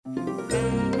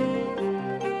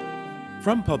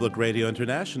From Public Radio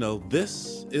International,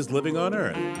 this is Living on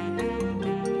Earth.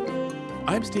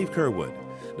 I'm Steve Curwood.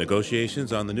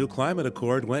 Negotiations on the new climate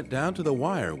accord went down to the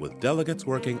wire with delegates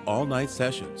working all-night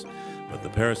sessions. But the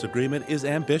Paris Agreement is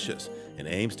ambitious and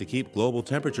aims to keep global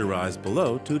temperature rise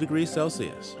below 2 degrees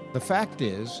Celsius. The fact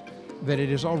is that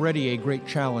it is already a great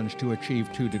challenge to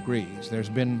achieve 2 degrees. There's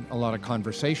been a lot of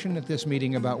conversation at this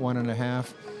meeting about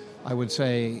 1.5. I would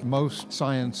say most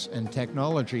science and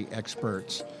technology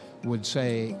experts would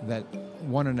say that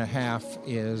 1.5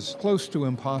 is close to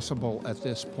impossible at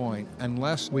this point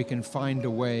unless we can find a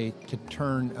way to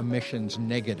turn emissions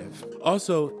negative.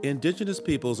 Also, indigenous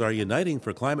peoples are uniting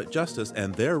for climate justice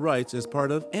and their rights as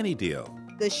part of any deal.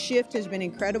 The shift has been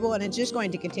incredible, and it's just going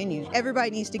to continue.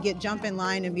 Everybody needs to jump in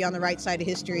line and be on the right side of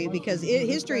history, because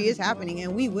history is happening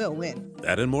and we will win.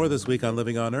 That and more this week on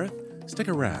Living on Earth. Stick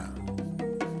around.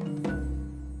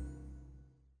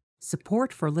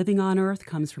 Support for Living on Earth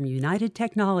comes from United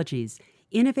Technologies,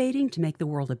 innovating to make the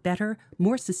world a better,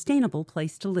 more sustainable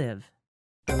place to live.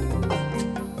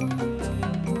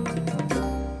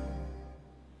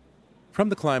 From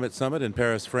the Climate Summit in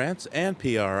Paris, France, and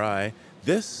PRI,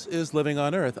 this is Living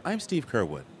on Earth. I'm Steve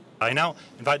Curwood. I now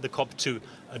invite the COP to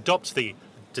adopt the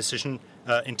decision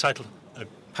entitled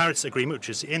Paris Agreement, which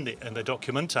is in the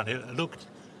document. And I looked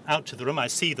out to the room. I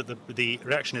see that the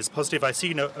reaction is positive. I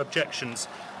see no objections.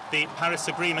 The Paris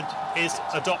Agreement is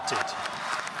adopted.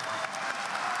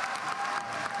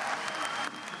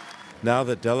 Now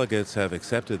that delegates have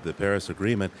accepted the Paris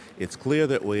Agreement, it's clear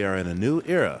that we are in a new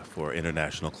era for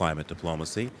international climate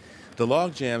diplomacy. The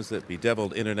logjams that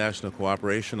bedeviled international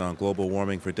cooperation on global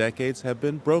warming for decades have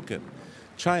been broken.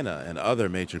 China and other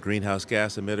major greenhouse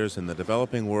gas emitters in the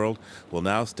developing world will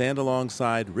now stand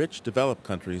alongside rich developed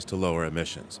countries to lower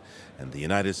emissions. And the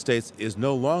United States is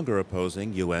no longer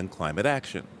opposing UN climate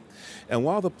action. And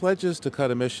while the pledges to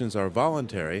cut emissions are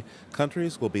voluntary,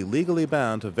 countries will be legally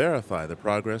bound to verify the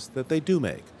progress that they do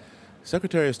make.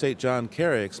 Secretary of State John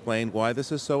Kerry explained why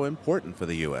this is so important for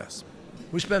the U.S.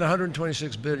 We spent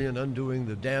 $126 billion undoing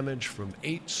the damage from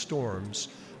 8 storms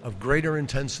of greater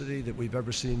intensity that we've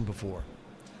ever seen before.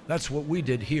 That's what we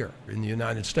did here in the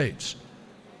United States.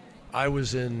 I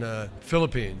was in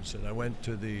Philippines, and I went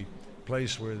to the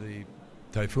place where the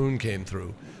typhoon came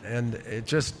through, and it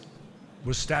just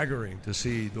was staggering to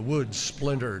see the woods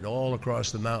splintered all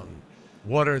across the mountain,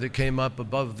 water that came up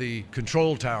above the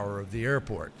control tower of the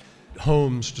airport,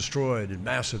 homes destroyed in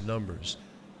massive numbers.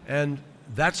 And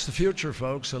that's the future,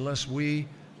 folks, unless we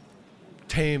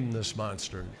tame this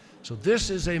monster. So this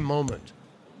is a moment.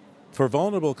 For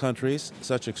vulnerable countries,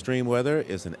 such extreme weather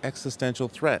is an existential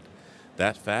threat.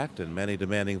 That fact and many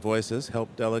demanding voices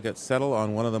helped delegates settle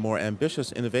on one of the more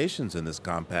ambitious innovations in this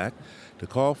compact to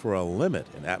call for a limit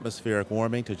in atmospheric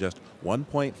warming to just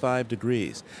 1.5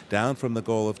 degrees, down from the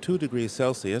goal of 2 degrees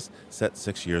Celsius set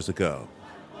 6 years ago.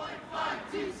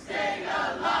 1.5 to stay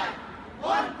alive.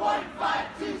 1.5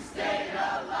 to stay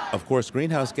alive. Of course,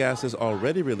 greenhouse gases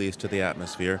already released to the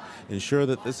atmosphere ensure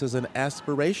that this is an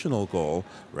aspirational goal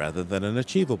rather than an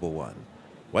achievable one.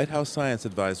 White House Science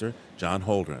Advisor John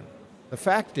Holdren. The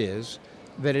fact is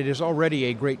that it is already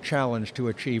a great challenge to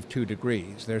achieve 2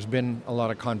 degrees. There's been a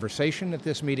lot of conversation at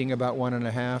this meeting about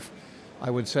 1.5. I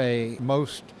would say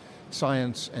most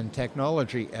science and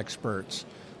technology experts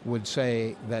would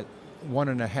say that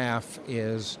 1.5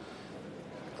 is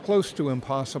close to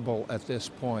impossible at this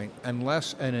point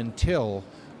unless and until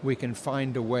we can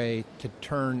find a way to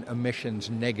turn emissions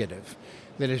negative.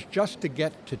 That is, just to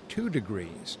get to 2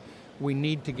 degrees, we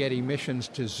need to get emissions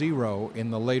to 0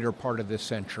 in the later part of this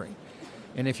century.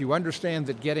 And if you understand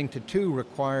that getting to 2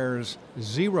 requires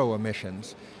 0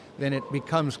 emissions, then it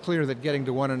becomes clear that getting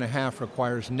to 1.5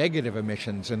 requires negative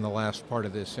emissions in the last part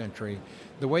of this century.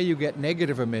 The way you get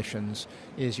negative emissions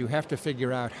is you have to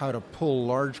figure out how to pull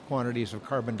large quantities of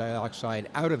carbon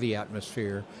dioxide out of the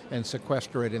atmosphere and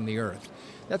sequester it in the earth.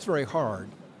 That's very hard.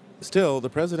 Still, the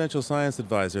presidential science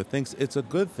advisor thinks it's a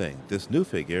good thing this new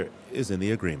figure is in the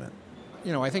agreement.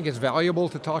 You know, I think it's valuable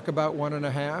to talk about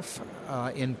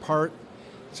 1.5, in part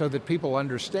so that people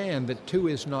understand that 2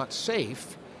 is not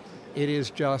safe. It is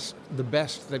just the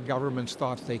best that governments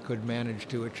thought they could manage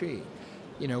to achieve.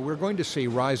 You know, we're going to see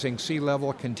rising sea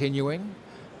level continuing,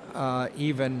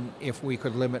 even if we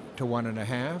could limit to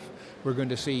 1.5. We're going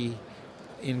to see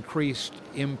increased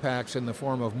impacts in the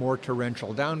form of more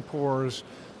torrential downpours,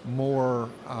 more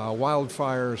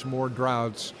wildfires, more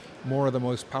droughts, more of the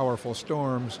most powerful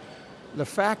storms. The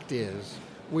fact is,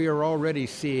 we are already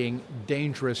seeing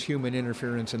dangerous human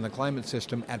interference in the climate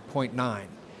system at 0.9.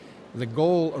 The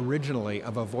goal originally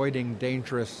of avoiding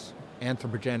dangerous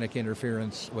anthropogenic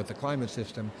interference with the climate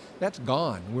system, that's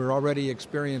gone. We're already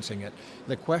experiencing it.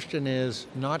 The question is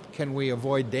not can we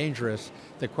avoid dangerous,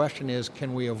 the question is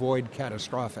can we avoid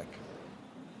catastrophic?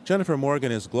 Jennifer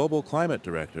Morgan is Global Climate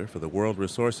Director for the World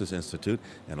Resources Institute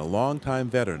and a longtime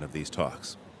veteran of these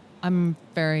talks. I'm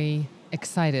very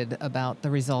excited about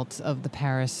the results of the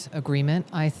Paris Agreement.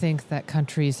 I think that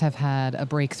countries have had a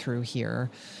breakthrough here.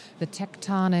 The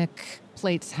tectonic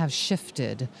plates have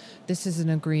shifted. This is an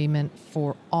agreement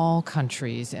for all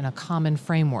countries in a common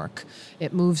framework.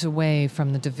 It moves away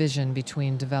from the division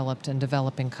between developed and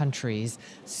developing countries,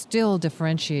 still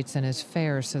differentiates and is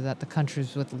fair so that the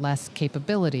countries with less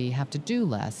capability have to do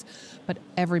less, but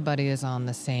everybody is on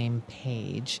the same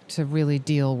page to really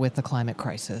deal with the climate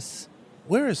crisis.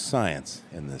 Where is science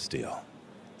in this deal?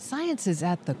 Science is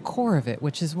at the core of it,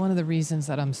 which is one of the reasons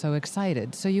that I'm so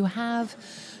excited. So you have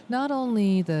not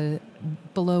only the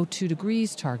below 2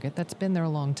 degrees target, that's been there a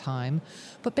long time,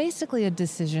 but basically a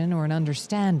decision or an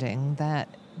understanding that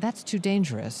that's too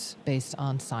dangerous based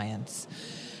on science.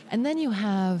 And then you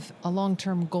have a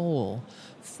long-term goal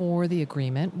for the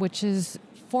agreement, which is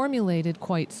formulated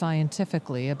quite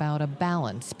scientifically about a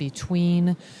balance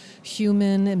between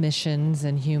human emissions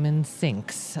and human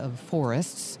sinks of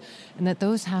forests, and that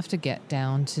those have to get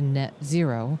down to net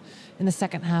zero in the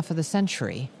second half of the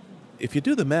century. If you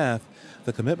do the math,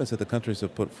 the commitments that the countries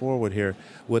have put forward here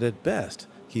would at best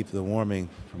keep the warming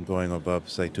from going above,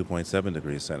 say, 2.7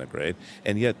 degrees centigrade,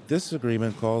 and yet this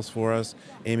agreement calls for us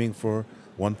aiming for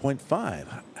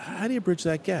 1.5. How do you bridge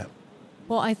that gap?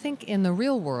 Well, I think in the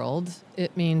real world,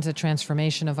 it means a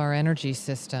transformation of our energy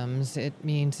systems. It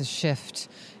means a shift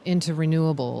into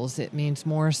renewables. It means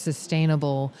more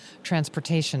sustainable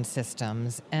transportation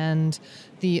systems. And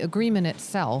the agreement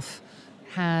itself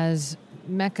has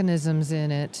mechanisms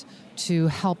in it to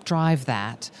help drive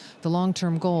that. The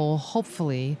long-term goal,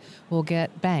 hopefully, will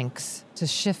get banks to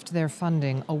shift their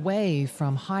funding away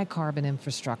from high-carbon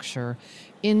infrastructure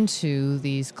into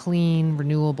these clean,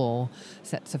 renewable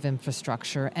sets of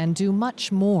infrastructure and do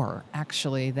much more,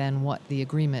 actually, than what the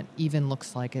agreement even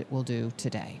looks like it will do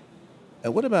today.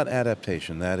 And what about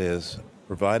adaptation? That is,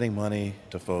 providing money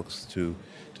to folks to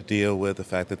deal with the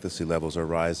fact that the sea levels are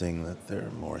rising, that there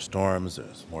are more storms,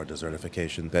 there's more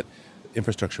desertification, that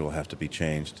infrastructure will have to be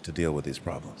changed to deal with these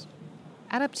problems.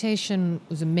 Adaptation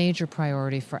was a major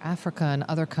priority for Africa and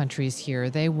other countries here.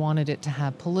 They wanted it to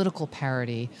have political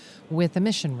parity with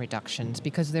emission reductions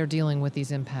because they're dealing with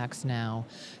these impacts now.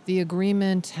 The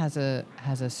agreement has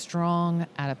a strong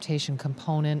adaptation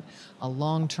component, a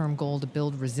long-term goal to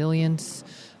build resilience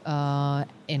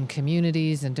in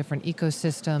communities and different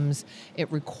ecosystems.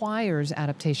 It requires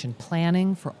adaptation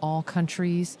planning for all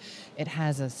countries. It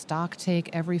has a stock take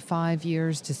every 5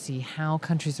 years to see how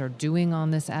countries are doing on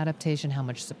this adaptation, how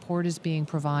much support is being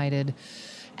provided,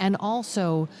 and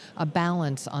also a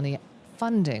balance on the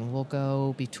funding will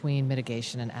go between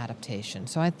mitigation and adaptation.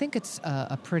 So I think it's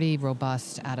a pretty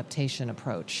robust adaptation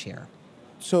approach here.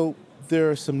 So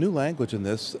there's some new language in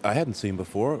this I hadn't seen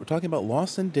before. We're talking about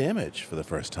loss and damage for the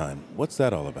first time. What's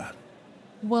that all about?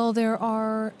 Well, there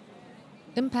are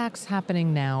impacts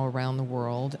happening now around the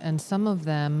world, and some of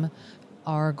them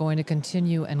are going to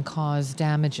continue and cause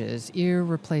damages,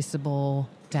 irreplaceable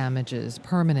damages,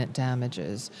 permanent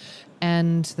damages.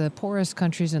 And the poorest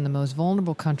countries and the most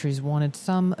vulnerable countries wanted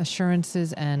some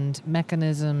assurances and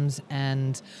mechanisms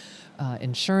and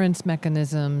insurance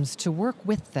mechanisms to work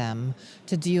with them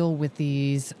to deal with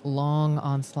these long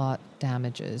onslaught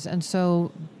damages. And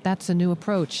so that's a new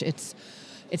approach. It's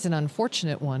an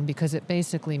unfortunate one because it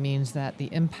basically means that the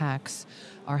impacts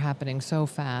are happening so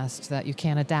fast that you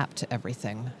can't adapt to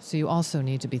everything. So you also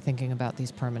need to be thinking about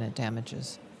these permanent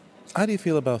damages. How do you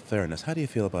feel about fairness? How do you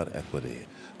feel about equity?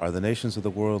 Are the nations of the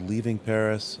world leaving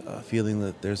Paris feeling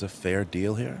that there's a fair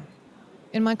deal here?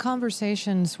 In my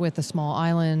conversations with the small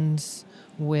islands,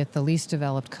 with the least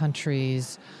developed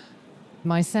countries,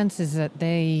 my sense is that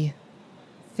they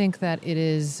think that it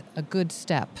is a good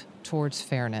step towards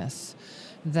fairness,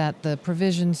 that the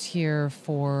provisions here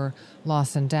for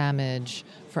loss and damage,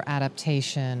 for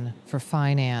adaptation, for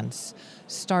finance,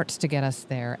 starts to get us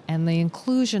there. And the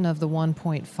inclusion of the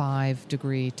 1.5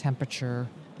 degree temperature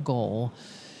goal,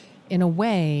 in a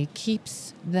way,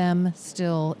 keeps them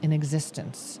still in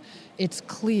existence. It's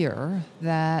clear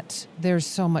that there's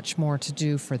so much more to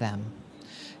do for them,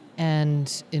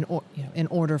 and in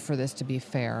order for this to be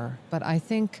fair. But I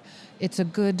think it's a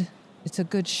good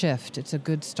shift. It's a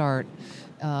good start,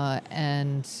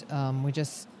 and we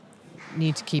just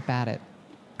need to keep at it.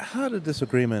 How did this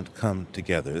agreement come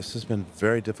together? This has been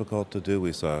very difficult to do.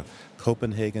 We saw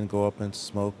Copenhagen go up in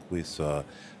smoke. We saw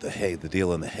the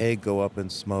deal in The Hague go up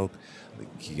in smoke.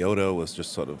 Kyoto was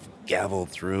just sort of gavelled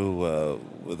through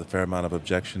with a fair amount of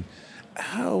objection.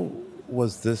 How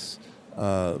was this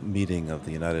meeting of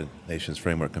the United Nations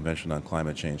Framework Convention on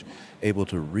Climate Change able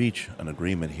to reach an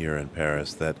agreement here in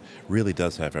Paris that really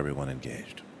does have everyone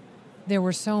engaged? There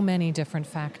were so many different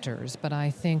factors, but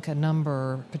I think a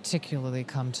number particularly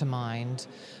come to mind.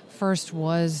 First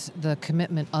was the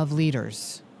commitment of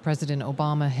leaders. President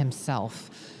Obama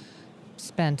himself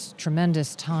spent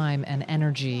tremendous time and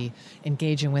energy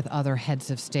engaging with other heads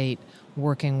of state,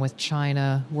 working with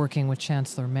China, working with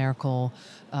Chancellor Merkel,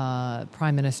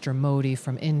 Prime Minister Modi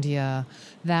from India.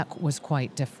 That was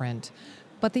quite different.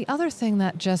 But the other thing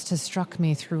that just has struck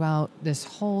me throughout this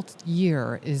whole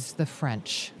year is the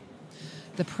French.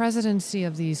 The presidency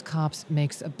of these COPs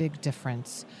makes a big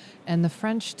difference. And the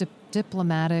French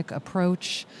diplomatic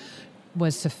approach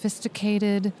was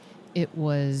sophisticated, it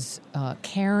was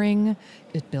caring,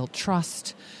 it built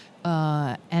trust,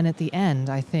 and at the end,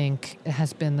 I think, it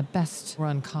has been the best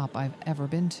run COP I've ever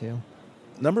been to.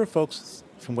 A number of folks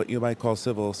from what you might call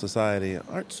civil society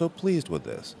aren't so pleased with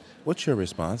this. What's your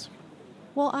response?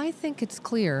 Well, I think it's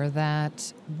clear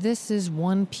that this is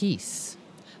one piece,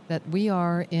 that we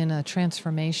are in a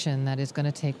transformation that is going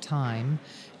to take time,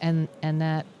 and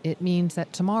that it means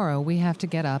that tomorrow we have to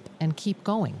get up and keep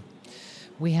going.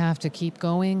 We have to keep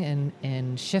going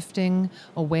and shifting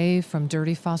away from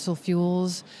dirty fossil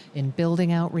fuels, in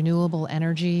building out renewable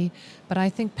energy. But I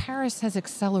think Paris has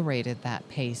accelerated that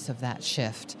pace of that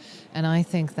shift, and I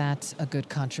think that's a good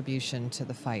contribution to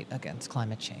the fight against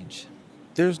climate change.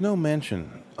 There's no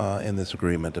mention in this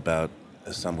agreement about,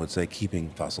 as some would say,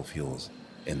 keeping fossil fuels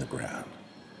in the ground.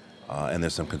 And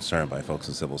there's some concern by folks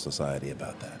in civil society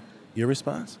about that. Your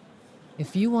response?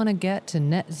 If you want to get to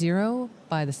net zero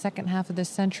by the second half of this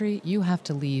century, you have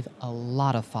to leave a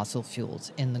lot of fossil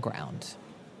fuels in the ground.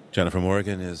 Jennifer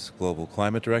Morgan is Global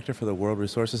Climate Director for the World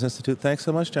Resources Institute. Thanks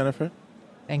so much, Jennifer.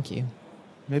 Thank you.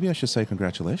 Maybe I should say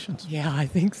congratulations. Yeah, I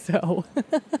think so.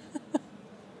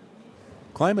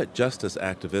 Climate justice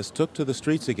activists took to the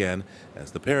streets again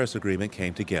as the Paris Agreement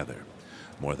came together.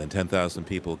 More than 10,000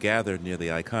 people gathered near the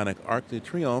iconic Arc de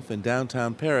Triomphe in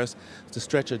downtown Paris to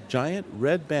stretch a giant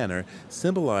red banner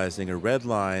symbolizing a red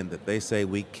line that they say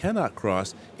we cannot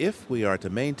cross if we are to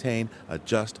maintain a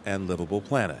just and livable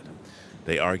planet.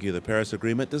 They argue the Paris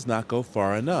Agreement does not go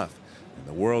far enough, and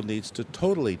the world needs to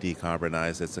totally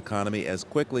decarbonize its economy as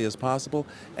quickly as possible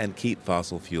and keep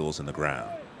fossil fuels in the ground.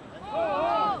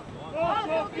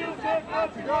 Fossil fuels have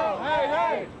got to go! Hey,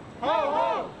 hey! Ho,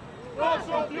 ho!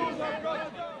 Fossil fuels have got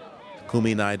to go!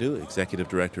 Kumi Naidoo, Executive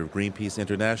Director of Greenpeace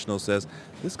International, says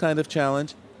this kind of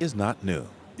challenge is not new.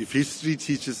 If history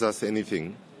teaches us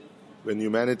anything, when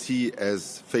humanity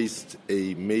has faced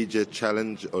a major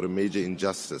challenge or a major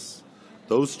injustice,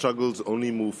 those struggles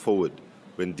only move forward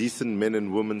when decent men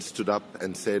and women stood up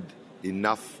and said,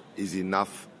 enough is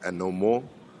enough and no more.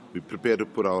 We prepare to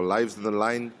put our lives on the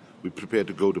line. We prepare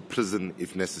to go to prison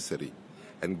if necessary.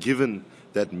 And given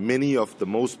that many of the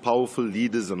most powerful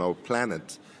leaders on our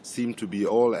planet seem to be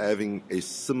all having a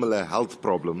similar health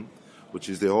problem, which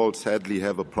is they all sadly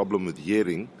have a problem with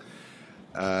hearing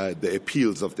the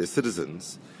appeals of their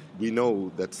citizens, we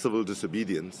know that civil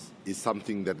disobedience is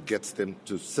something that gets them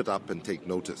to sit up and take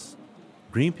notice.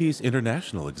 Greenpeace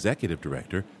International Executive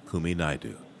Director Kumi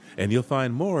Naidoo. And you'll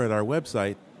find more at our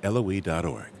website,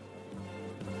 LOE.org.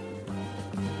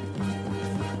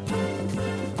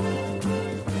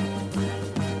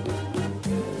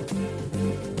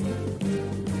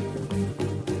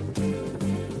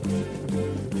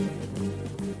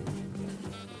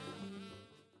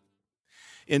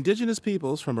 Indigenous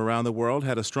peoples from around the world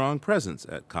had a strong presence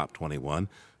at COP21,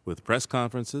 with press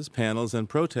conferences, panels, and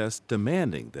protests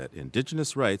demanding that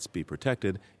indigenous rights be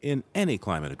protected in any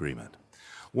climate agreement.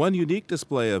 One unique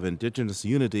display of indigenous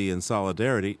unity and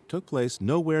solidarity took place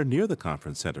nowhere near the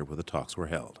conference center where the talks were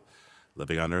held.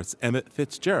 Living on Earth's Emmett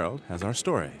Fitzgerald has our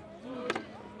story.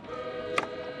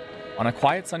 On a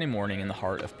quiet Sunday morning in the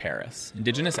heart of Paris,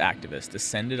 indigenous activists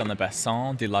descended on the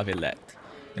Bassin de la Villette,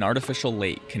 an artificial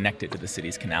lake connected to the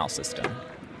city's canal system.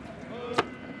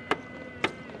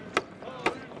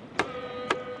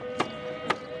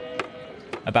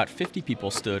 About 50 people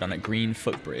stood on a green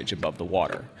footbridge above the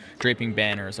water, draping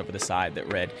banners over the side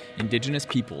that read, "Indigenous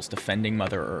peoples defending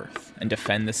Mother Earth, and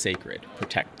defend the sacred,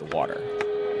 protect the water."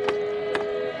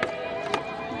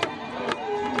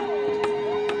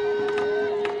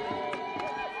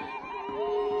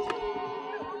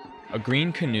 A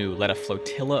green canoe led a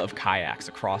flotilla of kayaks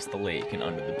across the lake and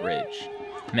under the bridge.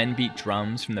 Men beat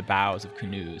drums from the bows of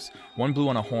canoes, one blew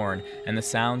on a horn, and the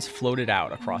sounds floated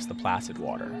out across the placid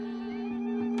water.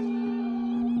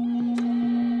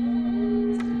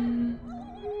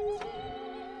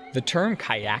 The term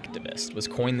kayaktivist was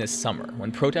coined this summer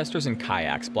when protesters in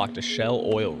kayaks blocked a Shell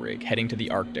oil rig heading to the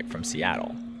Arctic from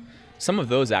Seattle. Some of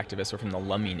those activists were from the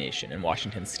Lummi Nation in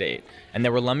Washington state, and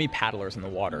there were Lummi paddlers in the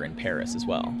water in Paris as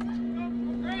well.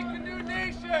 Great Canoe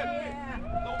Nation!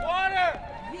 The water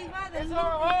is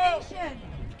our home!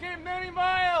 We came many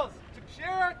miles to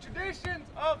share our traditions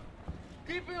of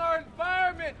keeping our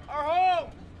environment, our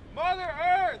home, Mother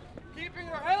Earth, keeping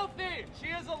her healthy. She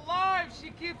is alive. She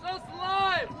keeps us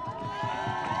alive.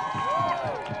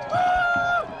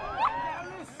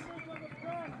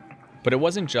 But it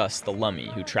wasn't just the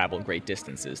Lummi who traveled great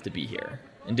distances to be here.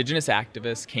 Indigenous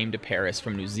activists came to Paris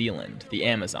from New Zealand, the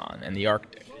Amazon, and the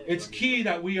Arctic. It's key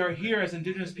that we are here as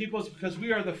Indigenous peoples because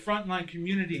we are the frontline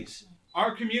communities.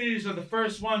 Our communities are the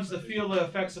first ones to feel the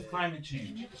effects of climate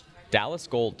change. Dallas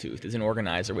Goldtooth is an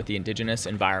organizer with the Indigenous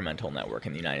Environmental Network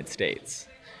in the United States.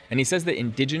 And he says that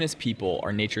Indigenous people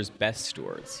are nature's best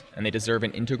stewards, and they deserve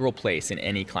an integral place in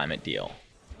any climate deal.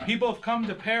 People have come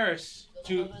to Paris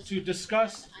to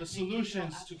discuss the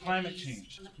solutions to climate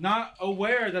change, not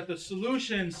aware that the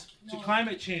solutions to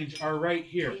climate change are right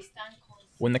here.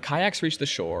 When the kayaks reached the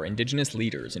shore, Indigenous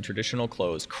leaders in traditional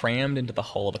clothes crammed into the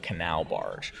hull of a canal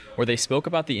barge, where they spoke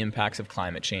about the impacts of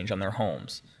climate change on their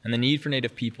homes and the need for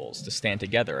Native peoples to stand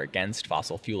together against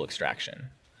fossil fuel extraction.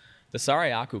 The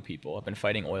Sarayaku people have been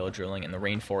fighting oil drilling in the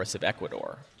rainforests of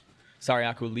Ecuador.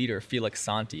 Sarayaku leader Felix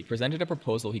Santi presented a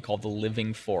proposal he called the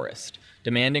Living Forest,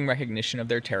 demanding recognition of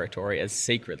their territory as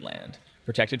sacred land,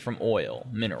 protected from oil,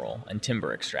 mineral, and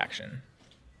timber extraction.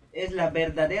 Es la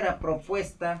verdadera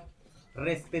propuesta.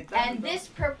 And this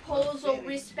proposal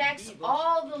respects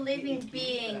all the living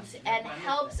beings and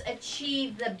helps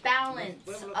achieve the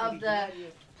balance of the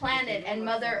planet and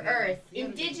Mother Earth.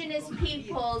 Indigenous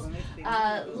peoples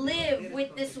live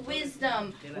with this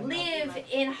wisdom, live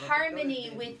in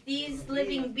harmony with these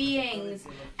living beings,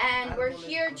 and we're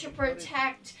here to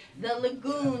protect the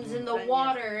lagoons and the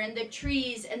water and the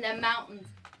trees and the mountains.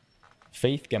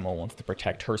 Faith Gemmell wants to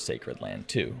protect her sacred land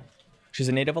too. She's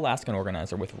a Native Alaskan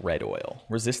organizer with Red Oil,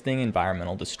 resisting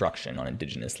environmental destruction on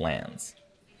Indigenous lands.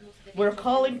 We're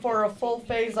calling for a full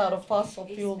phase out of fossil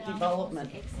fuel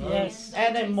development. Yes.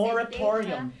 And a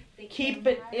moratorium. Keep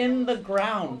it in the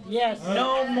ground. Yes.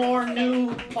 No more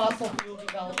new fossil fuel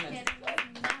development.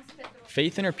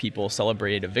 Faith and her people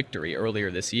celebrated a victory earlier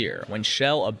this year when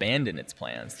Shell abandoned its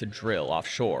plans to drill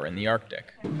offshore in the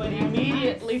Arctic. But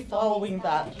immediately following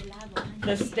that,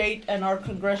 the state and our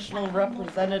congressional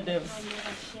representatives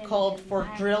called for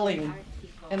drilling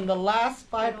in the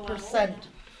last 5%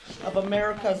 of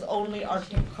America's only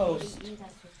Arctic coast,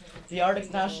 the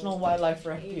Arctic National Wildlife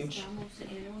Refuge,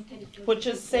 which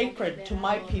is sacred to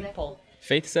my people.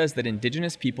 Faith says that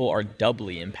Indigenous people are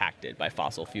doubly impacted by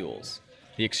fossil fuels.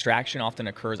 The extraction often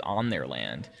occurs on their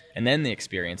land, and then they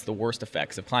experience the worst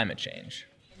effects of climate change.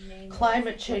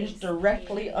 Climate change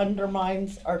directly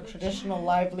undermines our traditional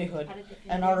livelihood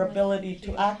and our ability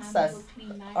to access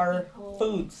our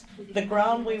foods. The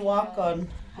ground we walk on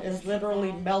is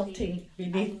literally melting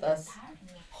beneath us.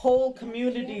 Whole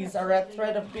communities are at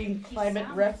threat of being climate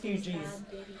refugees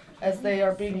as they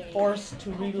are being forced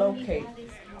to relocate.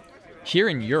 Here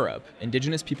in Europe,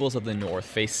 Indigenous peoples of the North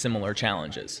face similar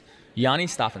challenges. Yanni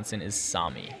Staffensen is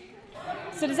Sami.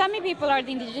 So the Sami people are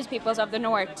the indigenous peoples of the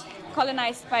north,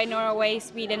 colonized by Norway,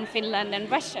 Sweden, Finland, and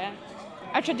Russia.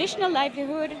 Our traditional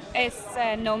livelihood is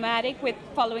nomadic, with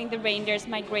following the reindeer's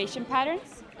migration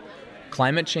patterns.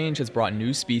 Climate change has brought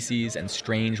new species and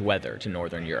strange weather to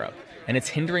northern Europe, and it's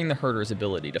hindering the herders'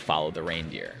 ability to follow the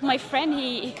reindeer. My friend,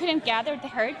 he couldn't gather the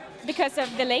herd because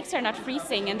of the lakes are not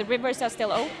freezing and the rivers are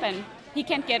still open. He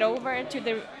can't get over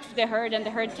to the herd, and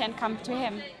the herd can't come to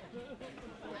him.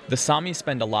 The Sami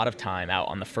spend a lot of time out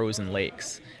on the frozen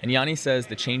lakes, and Yanni says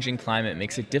the changing climate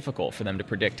makes it difficult for them to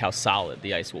predict how solid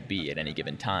the ice will be at any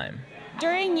given time.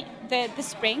 During the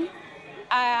spring,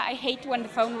 I hate when the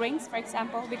phone rings, for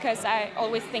example, because I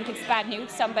always think it's bad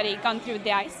news, somebody gone through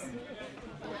the ice.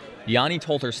 Yanni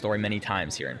told her story many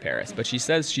times here in Paris, but she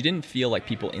says she didn't feel like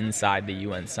people inside the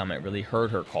UN summit really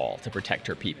heard her call to protect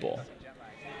her people.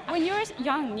 When you're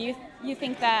young, you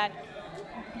think that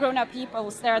grown-up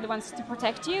peoples, they're the ones to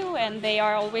protect you, and they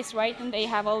are always right, and they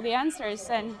have all the answers,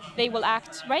 and they will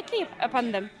act rightly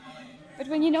upon them. But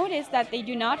when you notice that they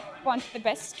do not want the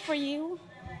best for you,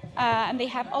 and they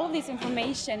have all this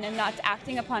information and not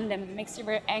acting upon them, it makes you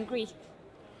very angry.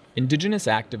 Indigenous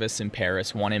activists in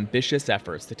Paris want ambitious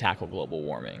efforts to tackle global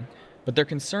warming. But they're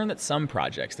concerned that some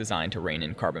projects designed to rein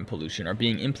in carbon pollution are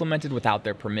being implemented without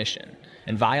their permission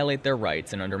and violate their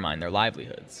rights and undermine their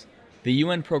livelihoods. The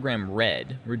UN program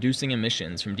REDD, Reducing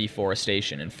Emissions from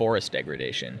Deforestation and Forest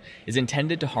Degradation, is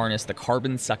intended to harness the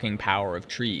carbon-sucking power of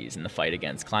trees in the fight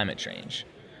against climate change.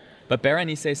 But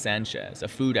Berenice Sanchez, a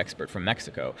food expert from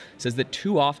Mexico, says that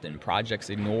too often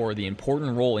projects ignore the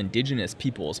important role indigenous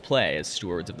peoples play as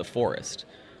stewards of the forest.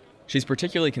 She's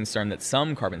particularly concerned that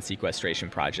some carbon sequestration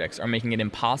projects are making it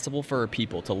impossible for her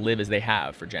people to live as they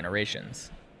have for generations.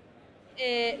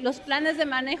 Los planes de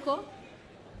manejo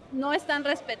no están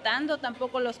respetando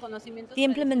tampoco los conocimientos. The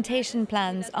implementation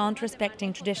plans aren't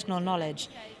respecting traditional knowledge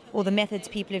or the methods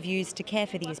people have used to care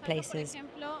for these places.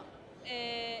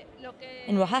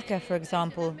 In Oaxaca, for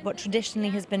example, what traditionally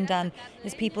has been done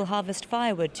is people harvest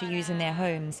firewood to use in their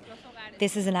homes.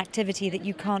 This is an activity that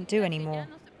you can't do anymore.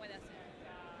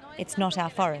 It's not our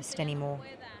forest anymore.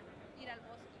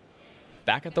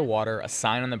 Back at the water, a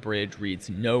sign on the bridge reads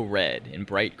 "No Red" in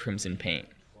bright crimson paint.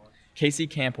 Casey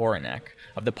Camp-Oranek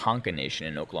of the Ponca Nation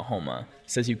in Oklahoma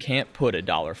says you can't put a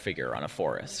dollar figure on a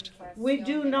forest. We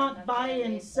do not buy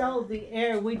and sell the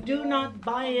air. We do not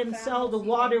buy and sell the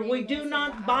water. We do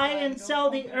not buy and sell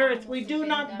the earth. We do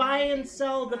not buy and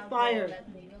sell the fire.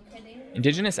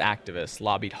 Indigenous activists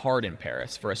lobbied hard in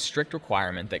Paris for a strict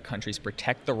requirement that countries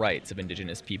protect the rights of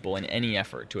indigenous people in any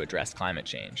effort to address climate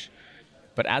change.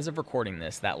 But as of recording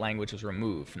this, that language was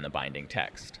removed from the binding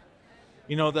text.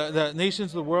 You know, the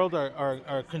nations of the world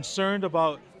are concerned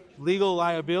about legal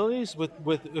liabilities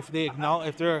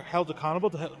if they're held accountable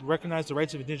to recognize the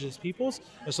rights of indigenous peoples,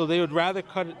 and so they would rather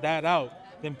cut that out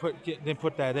than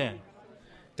put that in.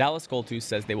 Dallas Goltus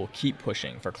says they will keep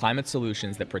pushing for climate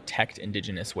solutions that protect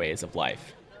indigenous ways of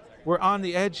life. We're on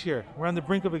the edge here. We're on the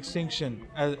brink of extinction,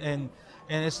 and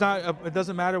it's not. It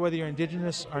doesn't matter whether you're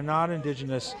indigenous or not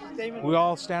indigenous. We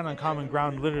all stand on common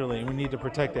ground, literally, and we need to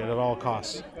protect it at all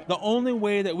costs. The only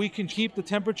way that we can keep the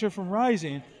temperature from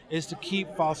rising is to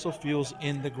keep fossil fuels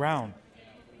in the ground.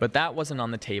 But that wasn't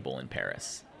on the table in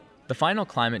Paris. The final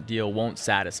climate deal won't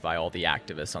satisfy all the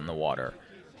activists on the water.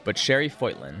 But Sherry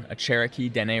Feutlin, a Cherokee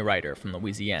Dene writer from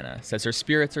Louisiana, says her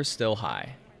spirits are still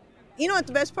high. You know what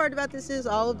the best part about this is,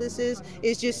 all of this is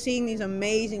just seeing these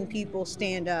amazing people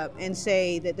stand up and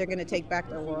say that they're going to take back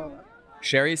their world.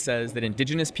 Sherry says that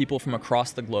indigenous people from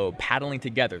across the globe paddling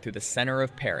together through the center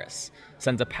of Paris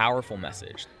sends a powerful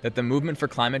message that the movement for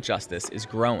climate justice is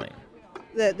growing.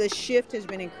 The shift has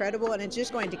been incredible, and it's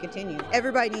just going to continue.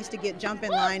 Everybody needs to jump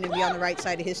in line and be on the right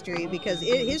side of history, because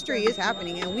history is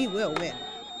happening and we will win.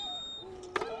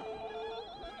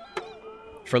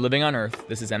 For Living on Earth,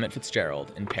 this is Emmett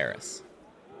Fitzgerald in Paris.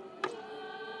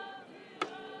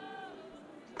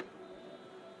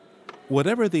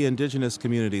 Whatever the indigenous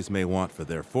communities may want for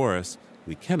their forests,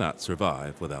 we cannot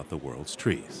survive without the world's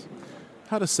trees.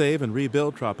 How to save and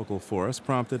rebuild tropical forests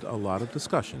prompted a lot of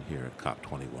discussion here at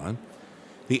COP21.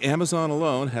 The Amazon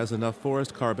alone has enough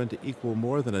forest carbon to equal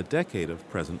more than a decade of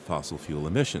present fossil fuel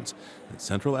emissions, and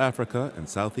Central Africa and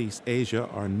Southeast Asia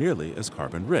are nearly as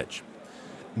carbon rich.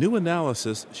 New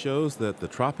analysis shows that the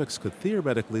tropics could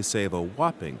theoretically save a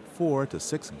whopping 4 to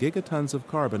 6 gigatons of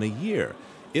carbon a year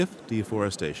if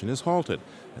deforestation is halted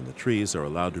and the trees are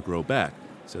allowed to grow back,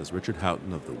 says Richard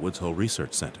Houghton of the Woods Hole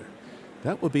Research Center.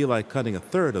 That would be like cutting a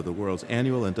third of the world's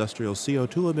annual industrial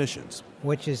CO2 emissions.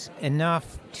 Which is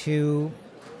enough to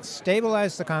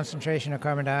stabilize the concentration of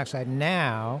carbon dioxide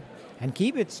now and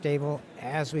keep it stable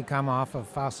as we come off of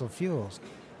fossil fuels.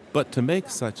 But to make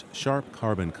such sharp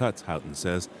carbon cuts, Houghton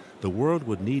says, the world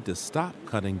would need to stop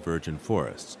cutting virgin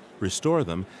forests, restore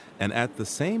them, and at the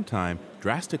same time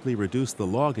drastically reduce the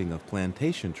logging of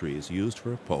plantation trees used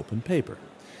for pulp and paper.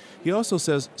 He also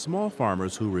says small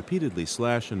farmers who repeatedly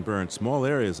slash and burn small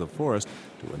areas of forest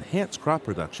to enhance crop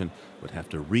production would have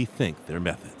to rethink their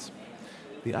methods.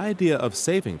 The idea of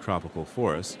saving tropical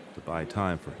forests to buy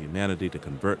time for humanity to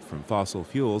convert from fossil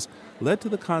fuels led to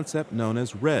the concept known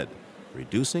as REDD,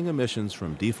 Reducing Emissions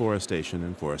from Deforestation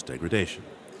and Forest Degradation.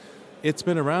 It's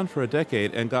been around for a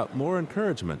decade and got more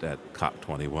encouragement at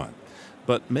COP21.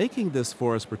 But making this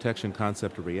forest protection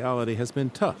concept a reality has been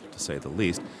tough, to say the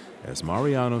least, as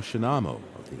Mariano Shinamo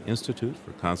of the Institute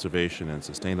for Conservation and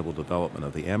Sustainable Development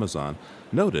of the Amazon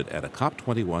noted at a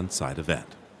COP21 side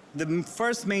event. The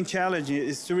first main challenge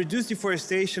is to reduce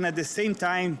deforestation at the same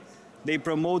time they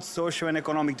promote social and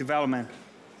economic development.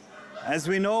 As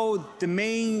we know, the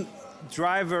main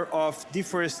driver of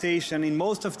deforestation in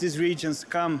most of these regions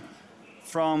come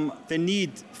from the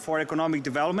need for economic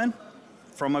development,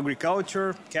 from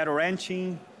agriculture, cattle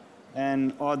ranching,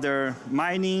 and other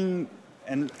mining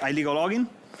and illegal logging.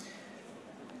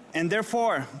 And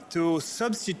therefore, to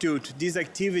substitute these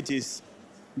activities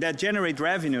that generate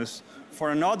revenues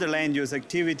for another land use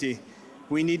activity,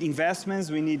 we need investments,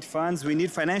 we need funds, we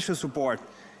need financial support.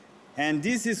 And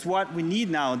this is what we need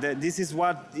now, that this is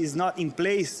what is not in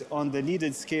place on the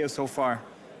needed scale so far.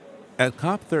 At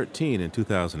COP13 in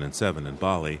 2007 in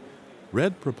Bali,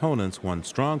 REDD proponents won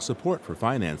strong support for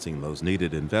financing those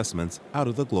needed investments out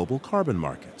of the global carbon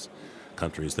markets.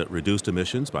 Countries that reduced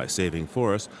emissions by saving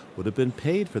forests would have been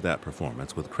paid for that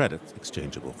performance with credits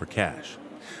exchangeable for cash.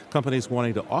 Companies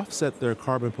wanting to offset their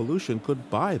carbon pollution could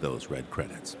buy those REDD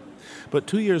credits. But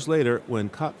 2 years later, when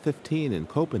COP15 in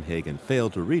Copenhagen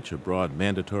failed to reach a broad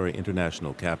mandatory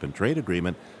international cap-and-trade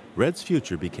agreement, REDD's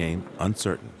future became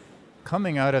uncertain.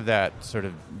 Coming out of that sort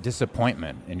of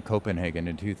disappointment in Copenhagen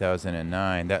in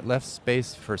 2009, that left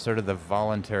space for sort of the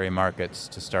voluntary markets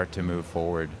to start to move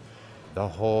forward. The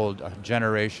whole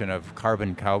generation of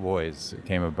carbon cowboys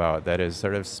came about, that is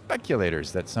sort of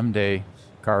speculators that someday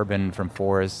carbon from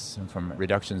forests and from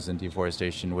reductions in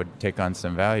deforestation would take on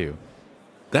some value.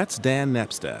 That's Dan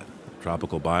Nepstad, a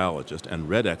tropical biologist and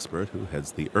REDD expert who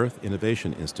heads the Earth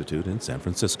Innovation Institute in San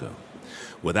Francisco.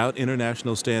 Without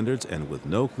international standards and with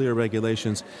no clear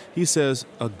regulations, he says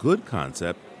a good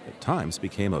concept at times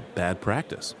became a bad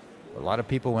practice. A lot of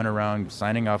people went around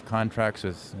signing off contracts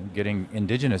with getting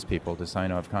indigenous people to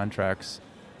sign off contracts,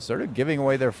 sort of giving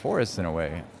away their forests in a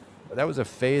way. But that was a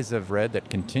phase of REDD that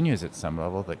continues at some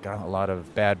level that got a lot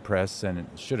of bad press and it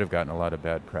should have gotten a lot of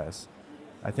bad press.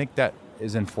 I think that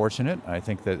is unfortunate. I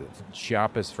think that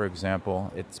Chiapas, for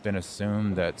example, it's been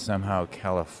assumed that somehow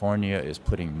California is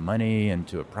putting money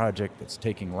into a project that's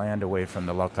taking land away from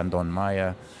the Lacandon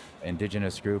Maya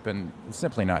indigenous group, and it's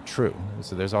simply not true.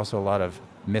 So there's also a lot of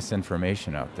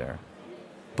misinformation out there.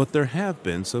 But there have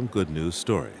been some good news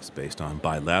stories based on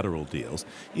bilateral deals,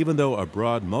 even though a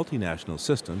broad multinational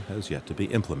system has yet to be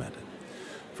implemented.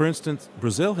 For instance,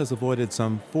 Brazil has avoided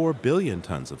some 4 billion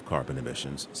tons of carbon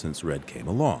emissions since REDD came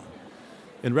along.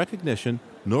 In recognition,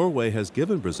 Norway has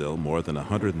given Brazil more than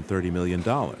 $130 million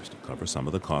to cover some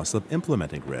of the costs of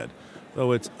implementing REDD,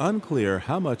 though it's unclear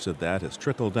how much of that has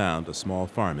trickled down to small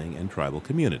farming and tribal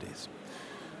communities.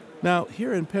 Now,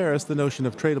 here in Paris, the notion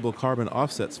of tradable carbon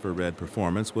offsets for REDD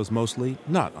performance was mostly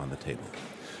not on the table.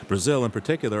 Brazil, in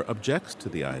particular, objects to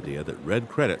the idea that REDD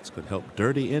credits could help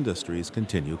dirty industries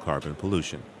continue carbon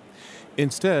pollution.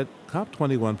 Instead,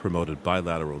 COP21 promoted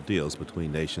bilateral deals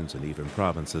between nations and even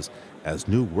provinces as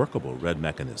new workable REDD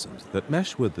mechanisms that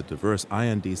mesh with the diverse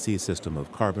INDC system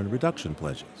of carbon reduction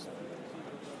pledges.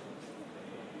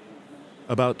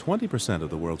 About 20% of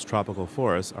the world's tropical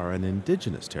forests are in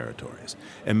indigenous territories,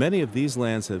 and many of these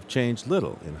lands have changed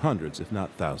little in hundreds, if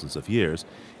not thousands of years,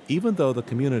 even though the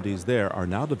communities there are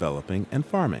now developing and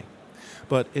farming.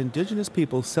 But indigenous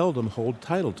people seldom hold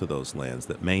title to those lands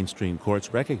that mainstream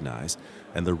courts recognize,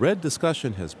 and the REDD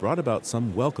discussion has brought about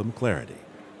some welcome clarity.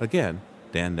 Again,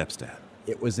 Dan Nepstad.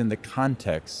 It was in the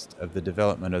context of the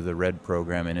development of the REDD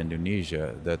program in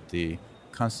Indonesia that the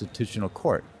Constitutional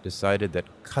Court decided that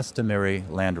customary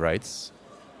land rights,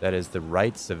 that is the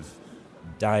rights of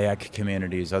Dayak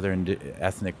communities, other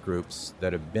ethnic groups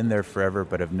that have been there forever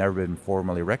but have never been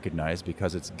formally recognized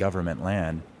because it's government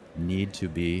land, need to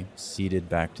be ceded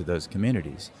back to those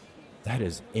communities. That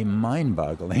is a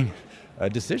mind-boggling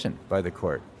decision by the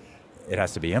court. It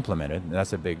has to be implemented, and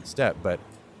that's a big step, but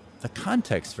the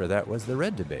context for that was the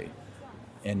REDD debate.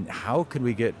 And how could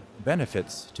we get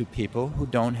benefits to people who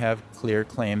don't have clear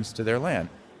claims to their land?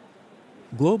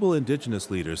 Global indigenous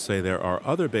leaders say there are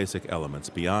other basic elements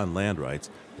beyond land rights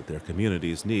that their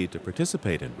communities need to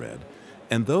participate in REDD,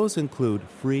 and those include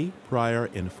free, prior,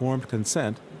 informed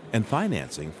consent and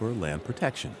financing for land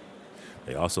protection.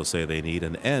 They also say they need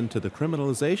an end to the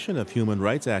criminalization of human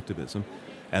rights activism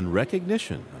and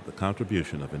recognition of the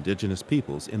contribution of indigenous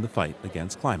peoples in the fight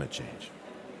against climate change.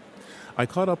 I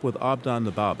caught up with Abdan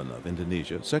Nababan of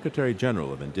Indonesia, Secretary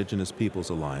General of Indigenous Peoples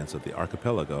Alliance of the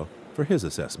Archipelago, for his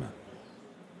assessment.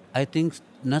 I think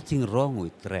nothing wrong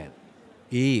with REDD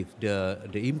if the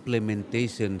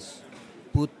implementations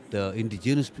put the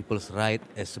indigenous people's right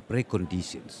as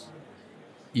preconditions.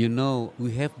 You know,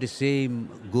 we have the same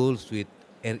goals with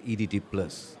REDD+,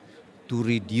 to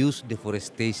reduce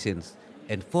deforestation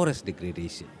and forest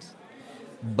degradations.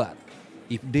 But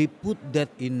if they put that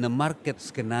in a market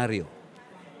scenario,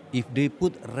 if they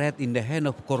put REDD in the hand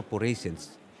of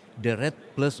corporations, the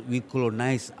REDD+ will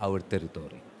colonize our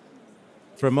territory.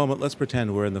 For a moment, let's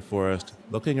pretend we're in the forest,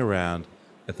 looking around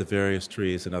at the various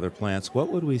trees and other plants. What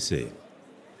would we see?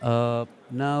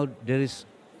 Now there is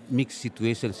mixed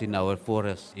situations in our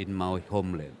forests in Maui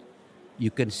homeland.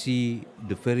 You can see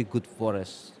the very good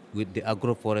forests with the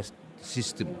agroforest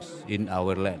systems in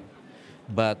our land.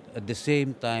 But at the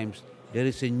same time, there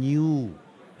is a new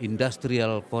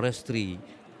industrial forestry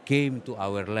came to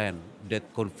our land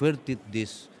that converted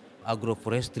these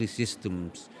agroforestry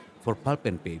systems for pulp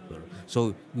and paper.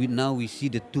 So now we see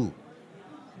the two.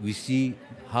 We see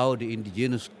how the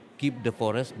indigenous keep the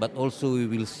forest, but also we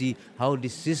will see how the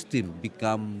system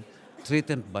become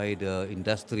threatened by the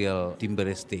industrial timber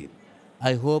estate.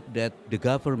 I hope that the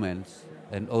governments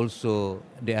and also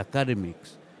the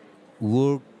academics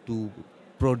work to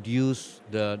produce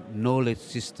the knowledge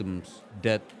systems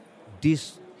that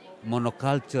these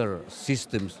monoculture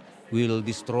systems will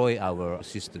destroy our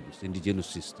systems, indigenous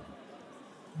systems.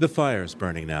 The fires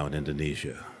burning now in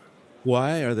Indonesia.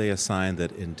 Why are they a sign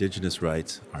that indigenous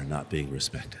rights are not being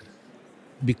respected?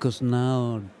 Because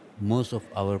now most of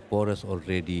our forests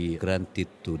already granted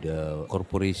to the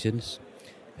corporations,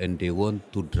 and they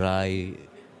want to dry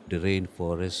the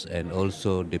rainforests and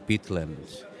also the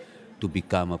peatlands to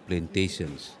become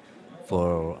plantations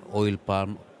for oil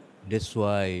palm. That's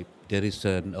why there is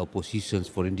an opposition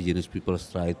for indigenous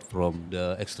people's rights from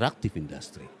the extractive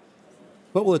industry.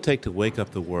 What will it take to wake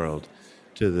up the world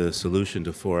to the solution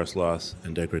to forest loss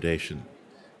and degradation?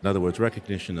 In other words,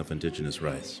 recognition of indigenous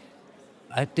rights.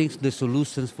 I think the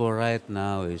solutions for right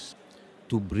now is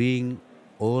to bring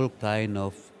all kind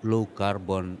of low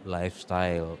carbon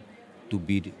lifestyle to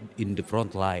be in the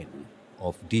front line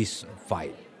of this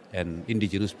fight. And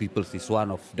indigenous peoples is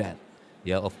one of that.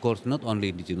 Yeah, of course, not only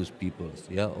indigenous peoples,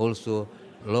 yeah, also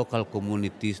local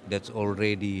communities that's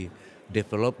already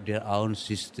developed their own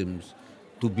systems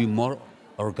to be more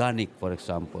organic, for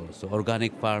example, so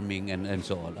organic farming and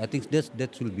so on. I think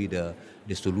that will be the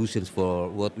solutions for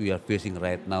what we are facing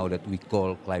right now that we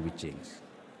call climate change.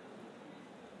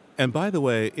 And by the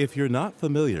way, if you're not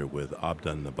familiar with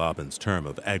Abdul Nababan's term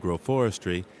of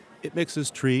agroforestry, it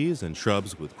mixes trees and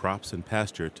shrubs with crops and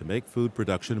pasture to make food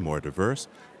production more diverse,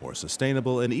 more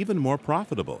sustainable, and even more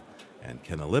profitable, and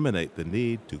can eliminate the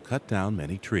need to cut down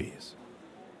many trees.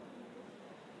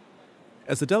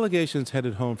 As the delegations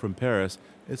headed home from Paris,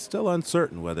 it's still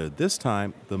uncertain whether this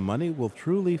time the money will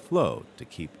truly flow to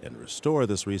keep and restore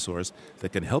this resource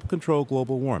that can help control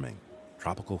global warming,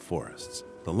 tropical forests,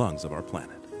 the lungs of our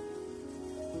planet.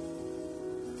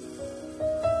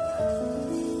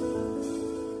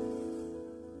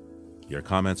 Your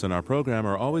comments on our program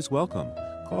are always welcome.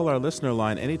 Call our listener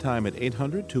line anytime at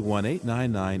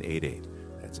 800-218-9988.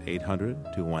 That's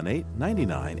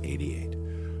 800-218-9988.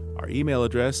 Our email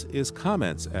address is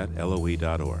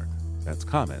comments@loe.org. That's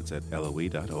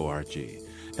comments@loe.org.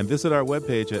 And visit our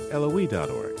webpage at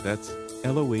loe.org. That's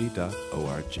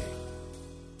loe.org.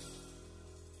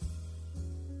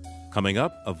 Coming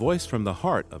up, a voice from the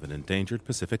heart of an endangered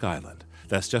Pacific island.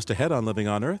 That's just ahead on Living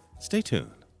on Earth. Stay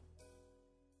tuned.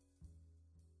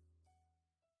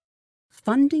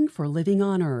 Funding for Living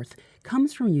on Earth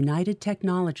comes from United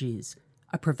Technologies,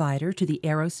 a provider to the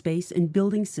aerospace and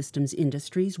building systems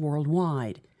industries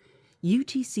worldwide.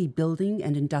 UTC Building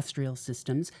and Industrial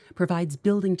Systems provides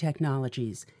building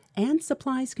technologies and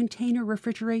supplies container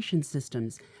refrigeration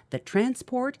systems that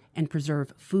transport and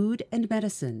preserve food and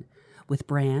medicine, with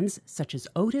brands such as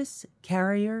Otis,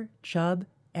 Carrier, Chubb,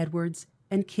 Edwards,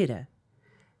 and Kidde.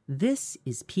 This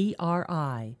is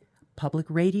PRI, Public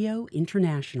Radio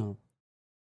International.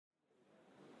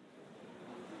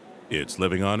 It's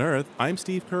Living on Earth. I'm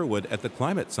Steve Curwood at the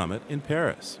Climate Summit in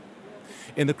Paris.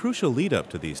 In the crucial lead-up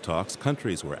to these talks,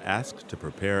 countries were asked to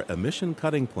prepare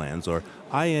emission-cutting plans, or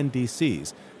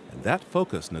INDCs, and that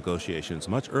focused negotiations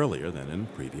much earlier than in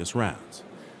previous rounds.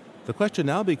 The question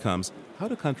now becomes, how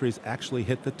do countries actually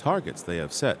hit the targets they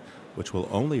have set, which will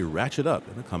only ratchet up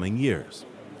in the coming years?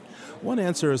 One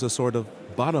answer is a sort of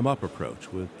bottom-up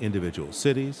approach, with individual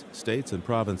cities, states, and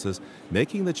provinces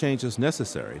making the changes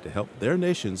necessary to help their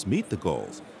nations meet the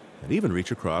goals and even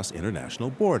reach across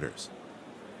international borders.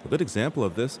 A good example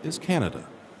of this is Canada.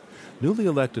 Newly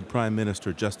elected Prime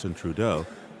Minister Justin Trudeau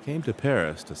came to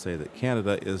Paris to say that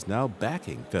Canada is now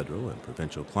backing federal and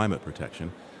provincial climate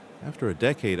protection after a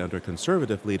decade under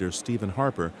Conservative leader Stephen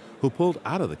Harper, who pulled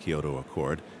out of the Kyoto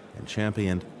Accord and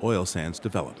championed oil sands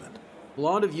development. A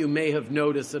lot of you may have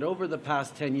noticed that over the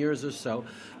past 10 years or so,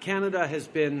 Canada has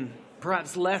been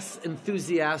perhaps less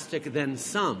enthusiastic than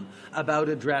some about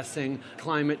addressing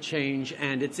climate change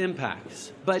and its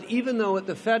impacts. But even though at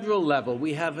the federal level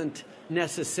we haven't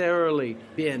necessarily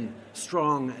been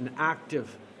strong and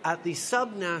active, at the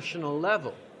subnational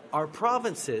level, our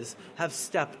provinces have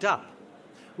stepped up.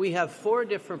 We have 4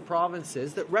 different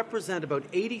provinces that represent about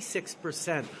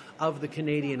 86% of the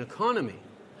Canadian economy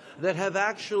that have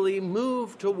actually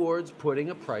moved towards putting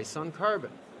a price on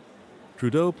carbon.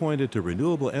 Trudeau pointed to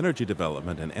renewable energy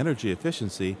development and energy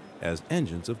efficiency as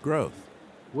engines of growth.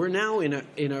 We're now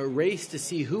in a race to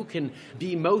see who can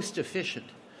be most efficient,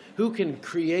 who can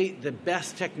create the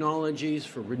best technologies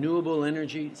for renewable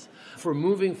energies, for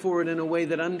moving forward in a way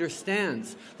that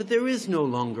understands that there is no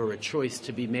longer a choice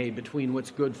to be made between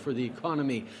what's good for the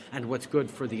economy and what's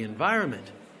good for the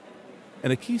environment.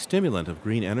 And a key stimulant of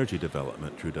green energy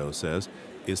development, Trudeau says,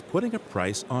 is putting a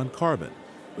price on carbon,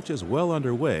 which is well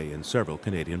underway in several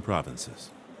Canadian provinces.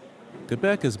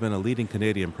 Quebec has been a leading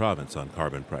Canadian province on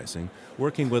carbon pricing,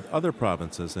 working with other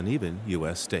provinces and even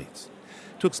U.S. states.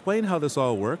 To explain how this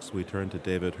all works, we turn to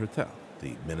David Hertel,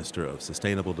 the Minister of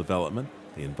Sustainable Development,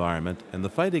 the Environment, and the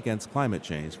Fight Against Climate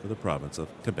Change for the province of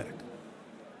Quebec.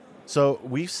 So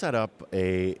we've set up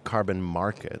a carbon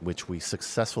market, which we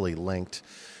successfully linked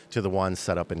to the one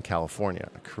set up in California,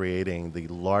 creating the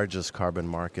largest carbon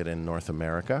market in North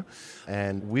America.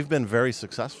 And we've been very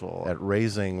successful at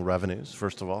raising revenues,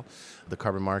 first of all. The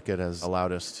carbon market has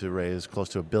allowed us to raise close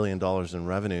to $1 billion in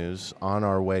revenues on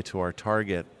our way to our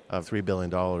target of $3 billion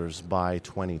by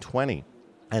 2020.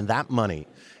 And that money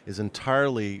is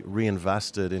entirely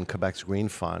reinvested in Quebec's Green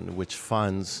Fund, which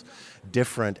funds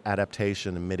different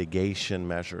adaptation and mitigation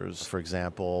measures. For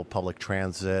example, public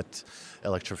transit,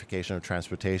 electrification of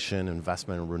transportation,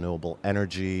 investment in renewable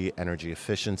energy, energy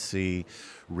efficiency,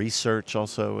 research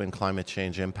also in climate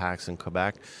change impacts in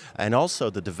Quebec, and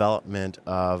also the development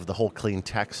of the whole clean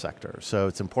tech sector. So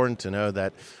it's important to know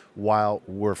that while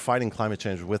we're fighting climate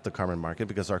change with the carbon market,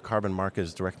 because our carbon market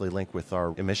is directly linked with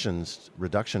our emissions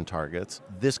reduction targets,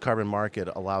 this carbon market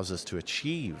allows us to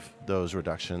achieve those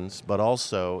reductions, but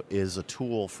also is a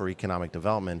tool for economic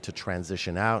development to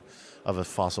transition out of a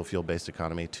fossil fuel-based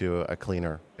economy to a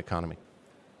cleaner economy.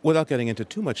 Without getting into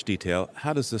too much detail,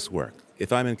 how does this work?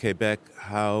 If I'm in Quebec,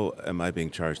 how am I being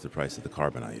charged the price of the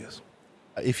carbon I use?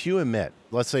 If you emit,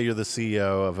 let's say you're the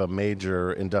CEO of a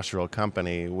major industrial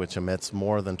company which emits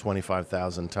more than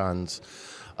 25,000 tons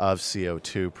of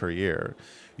CO2 per year,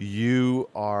 you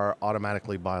are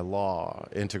automatically by law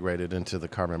integrated into the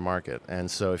carbon market.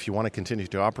 And so if you want to continue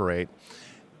to operate,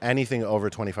 anything over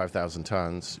 25,000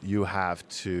 tons, you have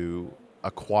to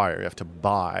acquire, you have to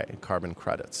buy carbon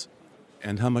credits.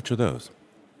 And how much are those?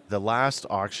 The last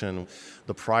auction,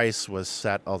 the price was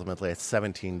set ultimately at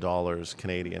 $17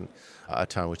 Canadian a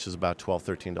ton, which is about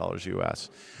 $12, $13 US.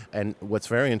 And what's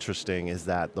very interesting is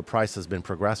that the price has been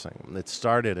progressing. It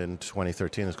started in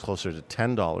 2013, it's closer to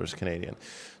 $10 Canadian.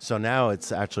 So now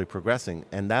it's actually progressing.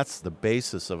 And that's the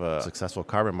basis of a successful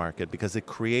carbon market, because it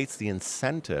creates the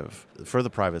incentive for the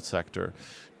private sector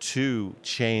to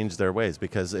change their ways.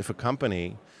 Because if a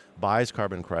company buys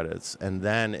carbon credits and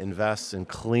then invests in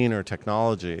cleaner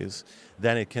technologies,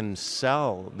 then it can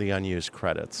sell the unused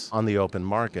credits on the open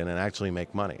market and actually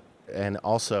make money. And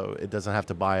also, it doesn't have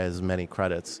to buy as many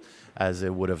credits as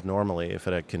it would have normally if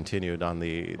it had continued on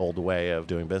the old way of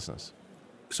doing business.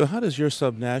 So how does your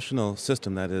subnational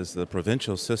system, that is the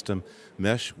provincial system,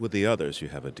 mesh with the others? You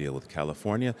have a deal with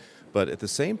California, but at the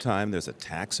same time, there's a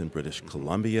tax in British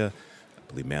Columbia.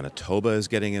 I believe Manitoba is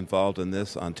getting involved in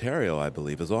this. Ontario, I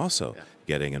believe, is also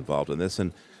getting involved in this.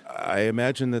 And I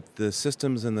imagine that the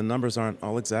systems and the numbers aren't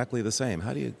all exactly the same.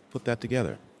 How do you put that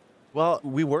together? Well,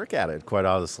 we work at it, quite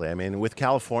honestly. I mean, with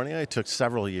California, it took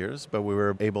several years, but we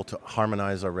were able to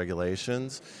harmonize our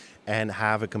regulations and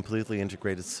have a completely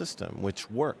integrated system, which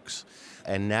works.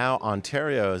 And now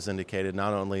Ontario has indicated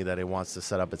not only that it wants to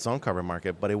set up its own carbon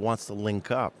market, but it wants to link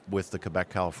up with the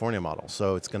Quebec-California model.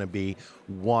 So it's going to be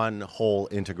one whole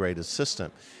integrated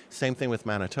system. Same thing with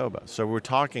Manitoba. So we're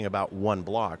talking about one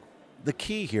block. The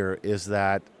key here is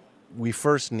that we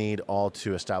first need all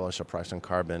to establish a price on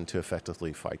carbon to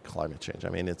effectively fight climate change. I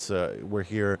mean, we're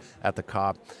here at the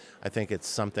COP. I think it's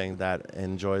something that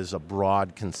enjoys a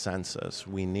broad consensus.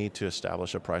 We need to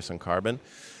establish a price on carbon.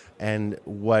 And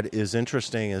what is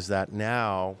interesting is that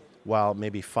now, while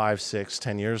maybe 5, 6,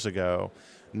 10 years ago,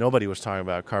 nobody was talking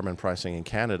about carbon pricing in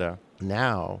Canada,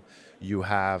 now you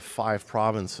have 5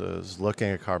 provinces looking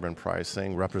at carbon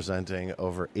pricing, representing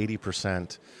over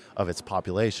 80% of its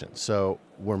population. So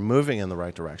we're moving in the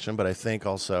right direction, but I think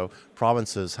also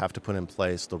provinces have to put in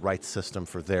place the right system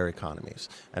for their economies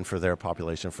and for their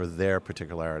population, for their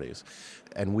particularities.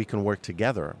 And we can work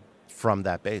together from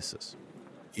that basis.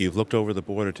 You've looked over the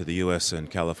border to the U.S. and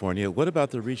California. What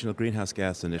about the Regional Greenhouse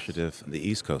Gas Initiative on the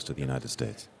east coast of the United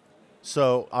States?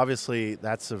 So obviously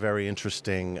that's a very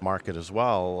interesting market as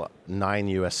well. 9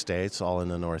 U.S. states, all in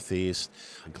the Northeast,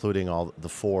 including all the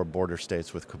 4 border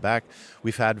states with Quebec.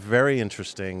 We've had very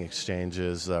interesting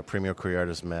exchanges. Premier Couillard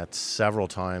has met several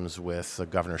times with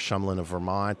Governor Shumlin of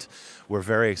Vermont. We're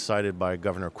very excited by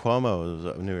Governor Cuomo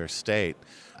of New York State.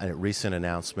 A recent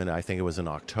announcement, I think it was in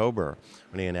October,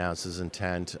 when he announced his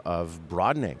intent of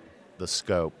broadening the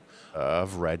scope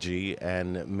of RGGI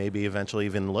and maybe eventually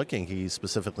even looking. He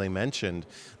specifically mentioned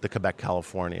the Quebec,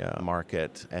 California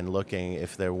market and looking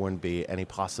if there wouldn't be any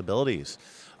possibilities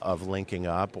of linking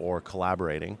up or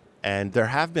collaborating. And there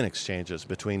have been exchanges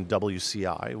between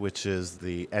WCI, which is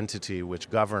the entity which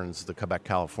governs the Quebec,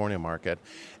 California market,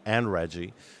 and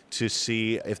RGGI to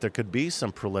see if there could be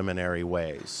some preliminary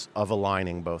ways of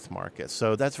aligning both markets.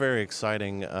 So that's very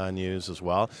exciting news as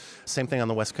well. Same thing on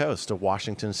the West Coast.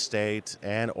 Washington State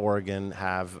and Oregon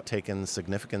have taken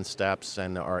significant steps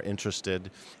and are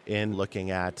interested in looking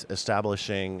at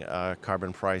establishing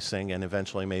carbon pricing and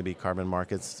eventually maybe carbon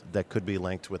markets that could be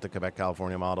linked with the Quebec,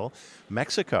 California model.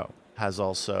 Mexico has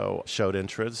also showed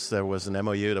interest. There was an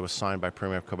MOU that was signed by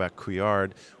Premier of Quebec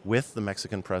Couillard with the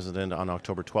Mexican president on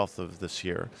October 12th of this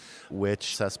year,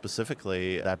 which says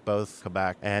specifically that both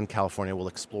Quebec and California will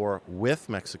explore with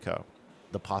Mexico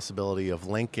the possibility of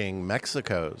linking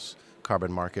Mexico's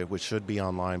carbon market, which should be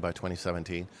online by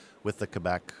 2017, with the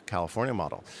Quebec-California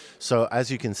model. So as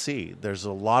you can see, there's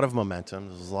a lot of momentum.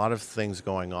 There's a lot of things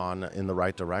going on in the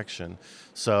right direction.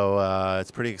 So it's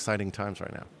pretty exciting times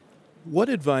right now. What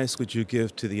advice would you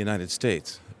give to the United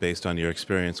States based on your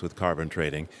experience with carbon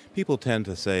trading? People tend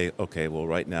to say, okay, well,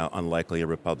 right now, unlikely a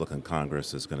Republican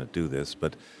Congress is going to do this,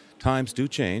 but times do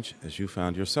change, as you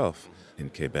found yourself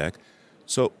in Quebec.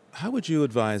 So how would you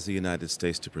advise the United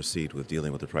States to proceed with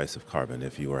dealing with the price of carbon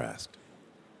if you were asked?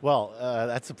 Well,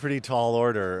 that's a pretty tall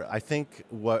order. I think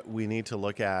what we need to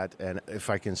look at, and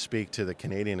if I can speak to the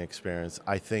Canadian experience,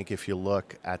 I think if you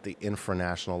look at the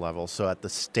infranational level, so at the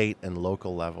state and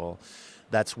local level,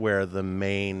 that's where the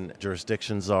main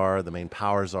jurisdictions are, the main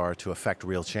powers are to affect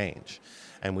real change.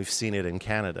 And we've seen it in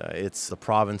Canada. It's the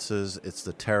provinces, it's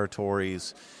the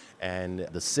territories, and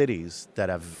the cities that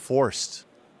have forced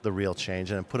the real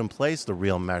change and have put in place the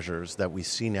real measures that we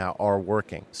see now are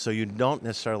working. So you don't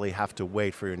necessarily have to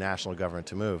wait for your national government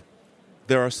to move.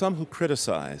 There are some who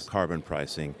criticize carbon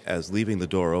pricing as leaving the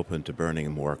door open to burning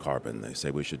more carbon. They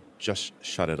say we should just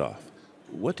shut it off.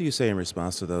 What do you say in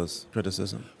response to those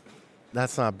criticisms?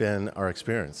 That's not been our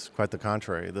experience. Quite the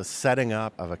contrary. The setting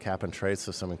up of a cap and trade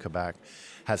system in Quebec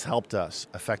has helped us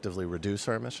effectively reduce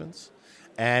our emissions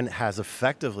and has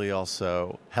effectively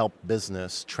also helped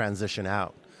business transition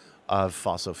out of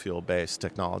fossil fuel-based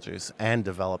technologies and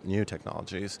develop new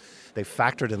technologies. They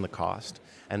factored in the cost,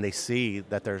 and they see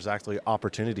that there's actually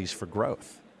opportunities for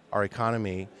growth. Our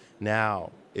economy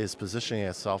now is positioning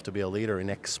itself to be a leader in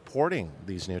exporting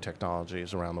these new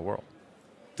technologies around the world.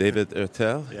 David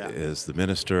Hertel is the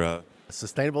Minister of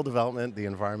Sustainable Development, the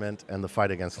Environment, and the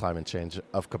Fight Against Climate Change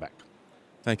of Quebec.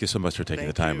 Thank you so much for taking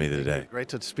the time with me today. Great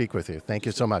to speak with you. Thank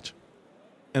you so much.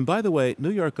 And by the way, New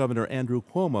York Governor Andrew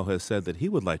Cuomo has said that he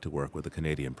would like to work with the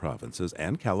Canadian provinces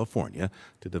and California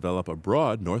to develop a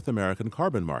broad North American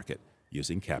carbon market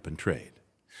using cap and trade.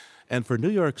 And for New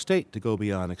York State to go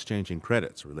beyond exchanging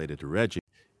credits related to RGGI,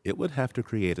 it would have to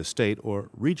create a state or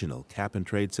regional cap and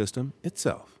trade system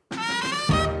itself.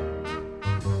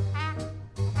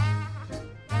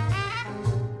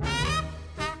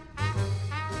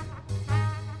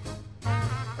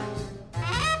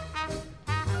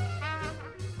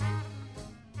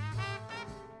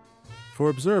 For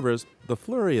observers, the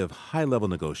flurry of high-level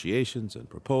negotiations and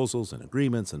proposals and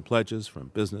agreements and pledges from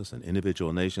business and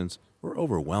individual nations were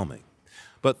overwhelming.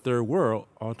 But there were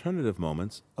alternative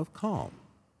moments of calm.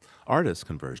 Artists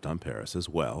converged on Paris as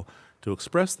well to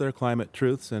express their climate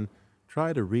truths and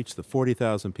try to reach the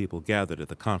 40,000 people gathered at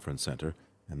the conference center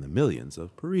and the millions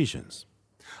of Parisians.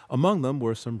 Among them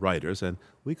were some writers, and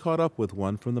we caught up with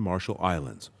one from the Marshall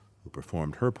Islands who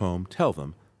performed her poem, Tell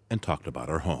Them, and talked about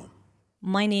her home.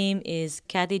 My name is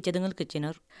Kathy Jedungal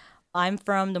Kuchinar. I'm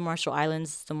from the Marshall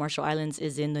Islands. The Marshall Islands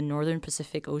is in the northern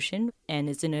Pacific Ocean, and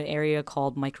it's in an area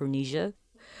called Micronesia.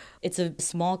 It's a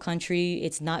small country.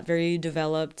 It's not very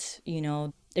developed.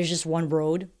 There's just one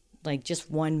road, like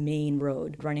just one main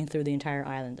road running through the entire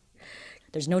island.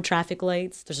 There's no traffic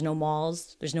lights. There's no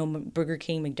malls. There's no Burger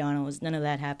King, McDonald's. None of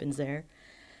that happens there.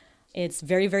 It's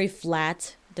very, very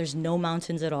flat. There's no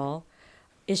mountains at all.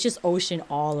 It's just ocean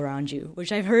all around you,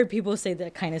 which I've heard people say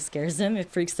that kind of scares them. It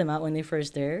freaks them out when they're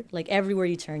first there. Like everywhere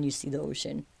you turn, you see the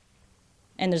ocean.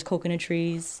 And there's coconut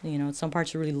trees. Some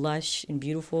parts are really lush and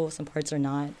beautiful. Some parts are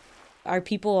not. Our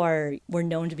people we're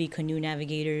known to be canoe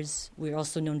navigators. We're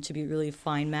also known to be really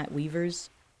fine mat weavers.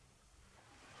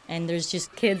 And there's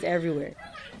just kids everywhere.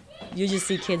 You just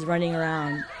see kids running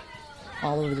around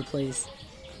all over the place.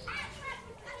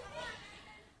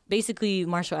 Basically,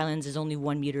 Marshall Islands is only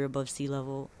 1 meter above sea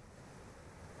level.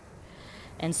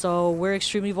 And so we're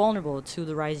extremely vulnerable to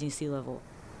the rising sea level.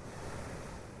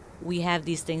 We have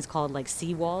these things called like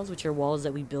sea walls, which are walls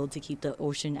that we build to keep the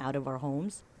ocean out of our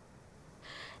homes.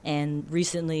 And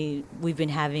recently, we've been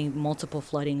having multiple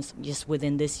floodings just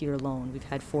within this year alone. We've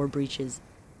had 4 breaches.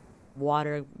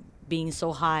 Water being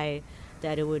so high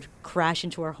that it would crash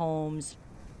into our homes,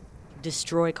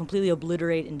 destroy, completely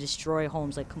obliterate and destroy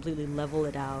homes, like completely level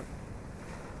it out.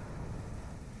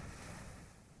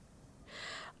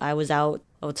 I was out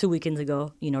 2 weekends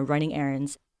ago, running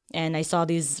errands, and I saw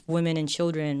these women and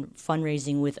children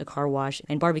fundraising with a car wash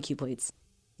and barbecue plates.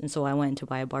 And so I went to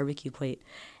buy a barbecue plate,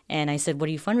 and I said, "What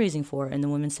are you fundraising for?" And the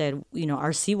woman said,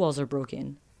 "Our seawalls are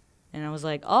broken." And I was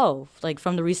like, "Oh, like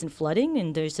from the recent flooding?"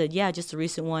 And they said, "Yeah, just the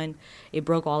recent one. It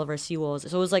broke all of our seawalls."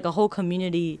 So it was like a whole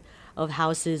community of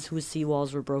houses whose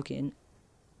seawalls were broken.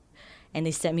 And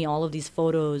they sent me all of these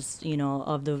photos,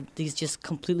 of these just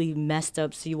completely messed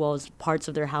up seawalls, parts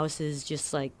of their houses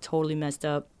just like totally messed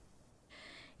up.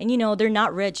 And they're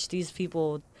not rich, these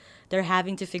people. They're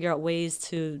having to figure out ways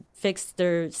to fix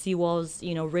their seawalls,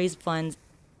 raise funds.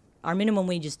 Our minimum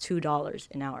wage is $2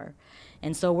 an hour.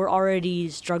 And so we're already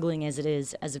struggling as it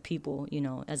is as a people,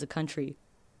 as a country.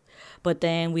 But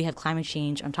then we have climate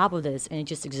change on top of this, and it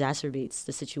just exacerbates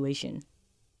the situation.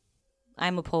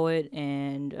 I'm a poet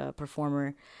and a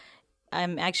performer.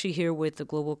 I'm actually here with the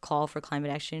Global Call for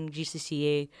Climate Action.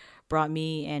 GCCA brought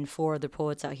me and 4 other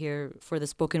poets out here for the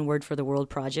Spoken Word for the World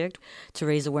project to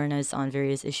raise awareness on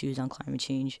various issues on climate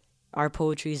change. Our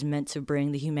poetry is meant to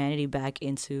bring the humanity back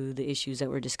into the issues that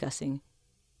we're discussing.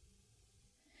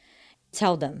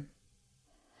 Tell them.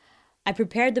 I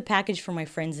prepared the package for my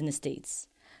friends in the States.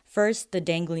 First, the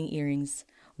dangling earrings,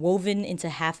 woven into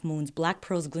half moons, black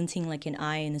pearls glinting like an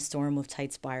eye in a storm of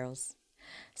tight spirals.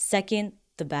 Second,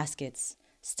 the baskets,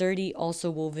 sturdy,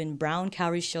 also woven, brown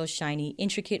cowrie shell shiny,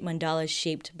 intricate mandalas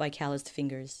shaped by calloused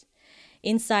fingers.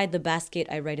 Inside the basket,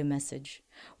 I write a message.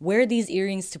 Wear these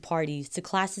earrings to parties, to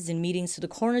classes and meetings, to the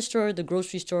corner store, the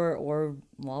grocery store, or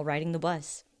while riding the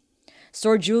bus.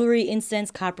 Store jewelry, incense,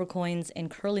 copper coins,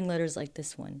 and curling letters like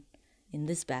this one, in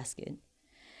this basket.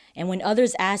 And when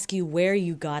others ask you where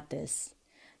you got this,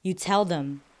 you tell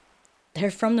them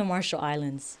they're from the Marshall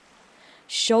Islands.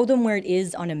 Show them where it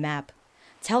is on a map.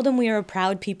 Tell them we are a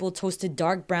proud people toasted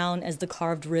dark brown as the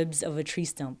carved ribs of a tree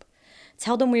stump.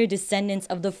 Tell them we are descendants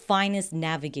of the finest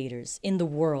navigators in the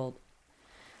world.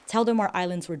 Tell them our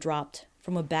islands were dropped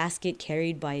from a basket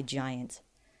carried by a giant.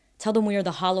 Tell them we are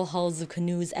the hollow hulls of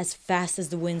canoes as fast as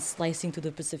the wind slicing through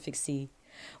the Pacific Sea.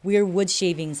 We are wood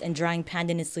shavings and drying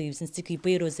pandanus leaves and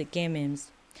siquipiros at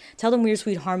quemems. Tell them we are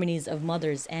sweet harmonies of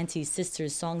mothers, aunties,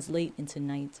 sisters, songs late into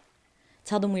night.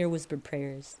 Tell them we are whispered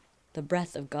prayers, the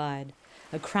breath of God,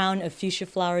 a crown of fuchsia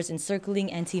flowers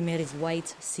encircling Auntie Mary's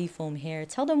white seafoam hair.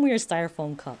 Tell them we are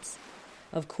styrofoam cups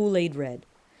of Kool-Aid red,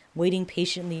 waiting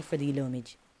patiently for the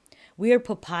illuminage. We are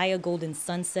papaya golden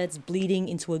sunsets bleeding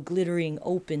into a glittering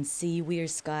open sea. We are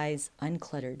skies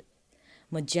uncluttered,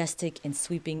 majestic and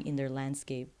sweeping in their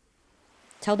landscape.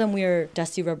 Tell them we are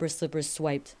dusty rubber slippers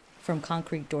swiped from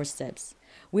concrete doorsteps.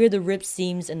 We are the ripped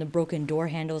seams and the broken door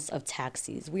handles of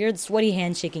taxis. We are the sweaty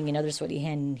hand shaking and other sweaty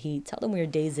hand in heat. Tell them we are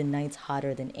days and nights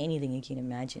hotter than anything you can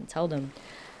imagine. Tell them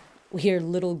we are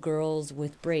little girls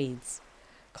with braids,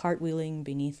 cartwheeling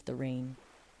beneath the rain.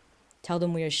 Tell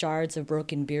them we are shards of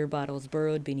broken beer bottles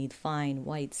burrowed beneath fine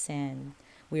white sand.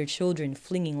 We are children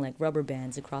flinging like rubber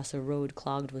bands across a road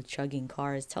clogged with chugging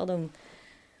cars. Tell them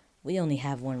we only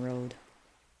have one road.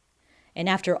 And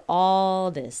after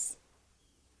all this,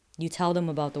 you tell them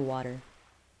about the water.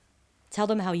 Tell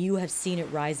them how you have seen it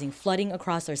rising, flooding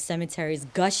across our cemeteries,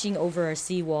 gushing over our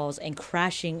seawalls, and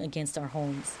crashing against our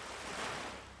homes.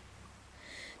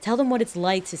 Tell them what it's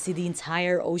like to see the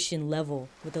entire ocean level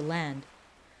with the land.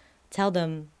 Tell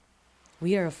them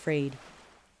we are afraid.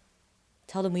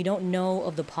 Tell them we don't know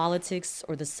of the politics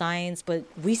or the science, but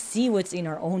we see what's in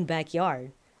our own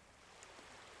backyard.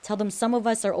 Tell them some of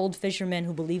us are old fishermen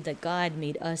who believe that God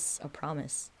made us a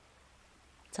promise.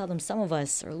 Tell them some of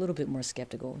us are a little bit more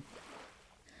skeptical.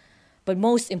 But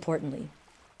most importantly,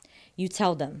 you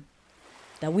tell them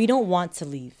that we don't want to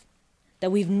leave,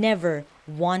 that we've never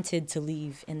wanted to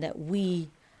leave, and that we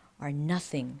are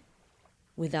nothing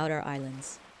without our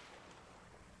islands.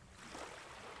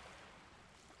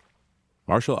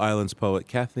 Marshall Islands poet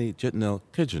Kathy Jitnil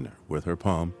Kijiner with her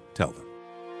poem, Tell Them.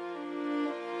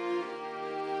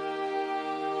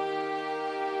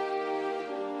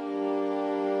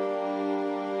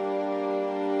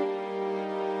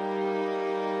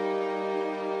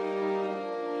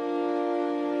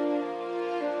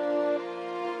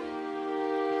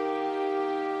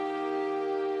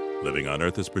 Living on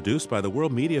Earth is produced by the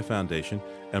World Media Foundation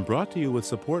and brought to you with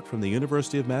support from the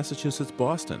University of Massachusetts,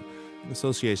 Boston, in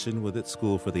association with its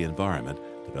School for the Environment,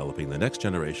 developing the next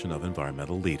generation of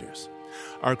environmental leaders.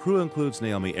 Our crew includes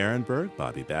Naomi Ehrenberg,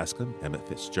 Bobby Bascom, Emmett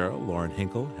Fitzgerald, Lauren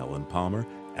Hinkle, Helen Palmer,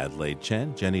 Adelaide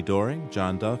Chen, Jenny Doring,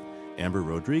 John Duff, Amber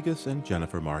Rodriguez, and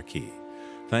Jennifer Marquis.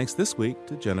 Thanks this week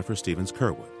to Jennifer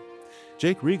Stevens-Kerwood.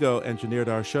 Jake Rigo engineered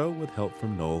our show with help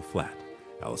from Noel Flatt.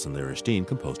 Allison Lirish-Dean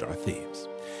composed our themes.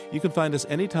 You can find us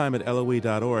anytime at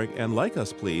LOE.org and like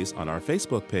us, please, on our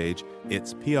Facebook page,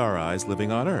 It's PRI's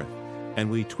Living on Earth, and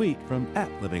we tweet from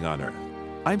 @LivingOnEarth.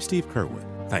 I'm Steve Curwood.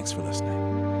 Thanks for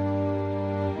listening.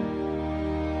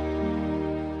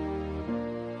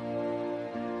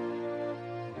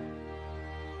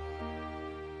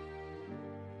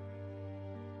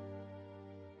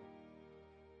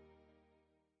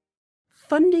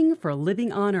 Funding for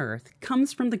Living on Earth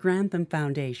comes from the Grantham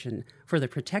Foundation for the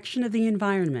Protection of the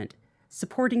Environment,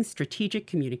 supporting strategic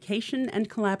communication and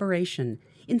collaboration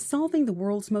in solving the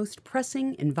world's most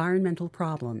pressing environmental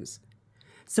problems.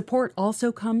 Support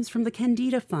also comes from the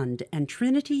Candida Fund and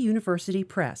Trinity University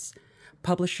Press,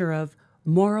 publisher of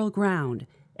Moral Ground,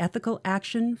 Ethical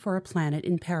Action for a Planet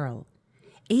in Peril.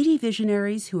 80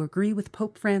 visionaries who agree with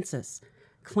Pope Francis.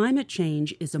 Climate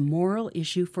change is a moral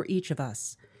issue for each of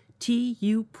us.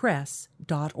 tupress.org.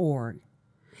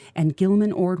 And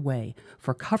Gilman Ordway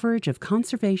for coverage of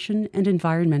conservation and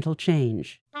environmental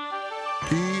change.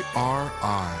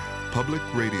 PRI, Public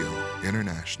Radio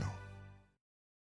International.